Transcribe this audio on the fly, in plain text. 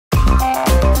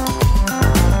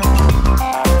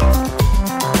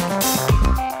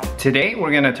Today we're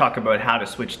going to talk about how to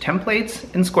switch templates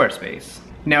in SquareSpace.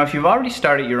 Now if you've already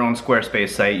started your own SquareSpace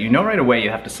site, you know right away you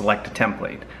have to select a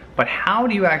template. But how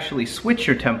do you actually switch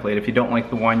your template if you don't like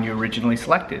the one you originally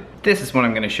selected? This is what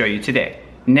I'm going to show you today.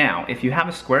 Now, if you have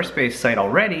a SquareSpace site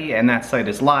already and that site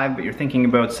is live, but you're thinking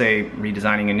about, say,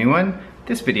 redesigning a new one,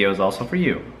 this video is also for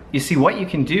you. You see, what you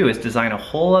can do is design a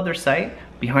whole other site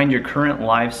behind your current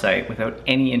live site without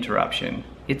any interruption.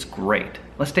 It's great.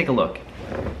 Let's take a look.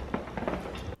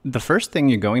 The first thing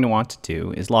you're going to want to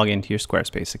do is log into your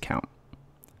SquareSpace account.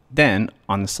 Then,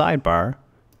 on the sidebar,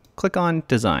 click on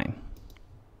Design.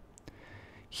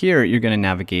 Here, you're going to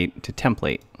navigate to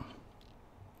Template.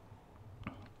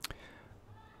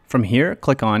 From here,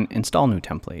 click on Install New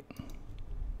Template.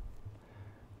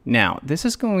 Now, this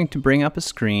is going to bring up a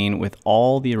screen with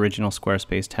all the original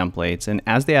SquareSpace templates, and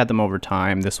as they add them over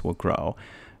time, this will grow.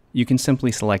 You can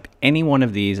simply select any one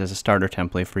of these as a starter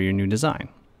template for your new design.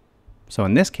 So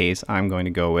in this case, I'm going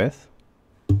to go with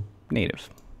Native.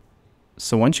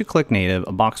 So once you click Native,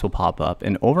 a box will pop up,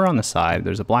 and over on the side,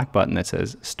 there's a black button that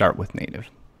says Start with Native.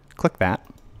 Click that.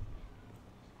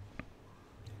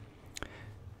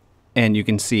 And you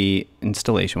can see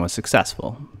installation was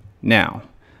successful. Now,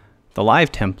 the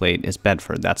live template is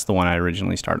Bedford. That's the one I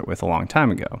originally started with a long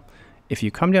time ago. If you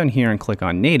come down here and click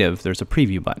on Native, there's a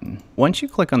preview button. Once you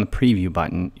click on the preview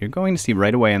button, you're going to see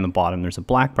right away on the bottom, there's a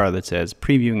black bar that says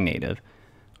Previewing Native.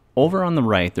 Over on the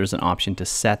right, there's an option to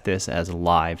set this as a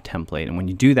live template. And when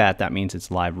you do that, that means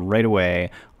it's live right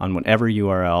away on whatever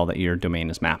URL that your domain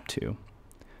is mapped to.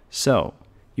 So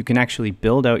you can actually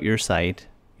build out your site,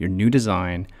 your new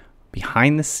design,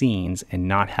 behind the scenes and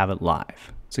not have it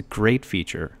live. It's a great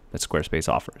feature that Squarespace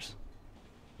offers.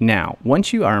 Now,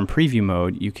 once you are in preview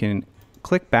mode, you can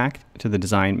click back to the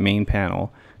design main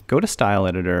panel, go to Style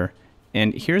Editor,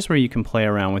 and here's where you can play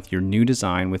around with your new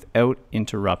design without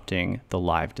interrupting the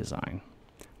live design.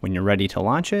 When you're ready to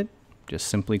launch it, just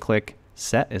simply click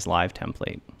Set as Live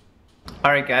Template.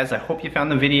 Alright guys, I hope you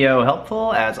found the video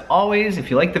helpful. As always, if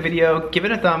you like the video, give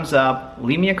it a thumbs up,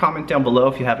 leave me a comment down below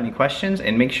if you have any questions,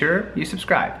 and make sure you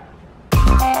subscribe.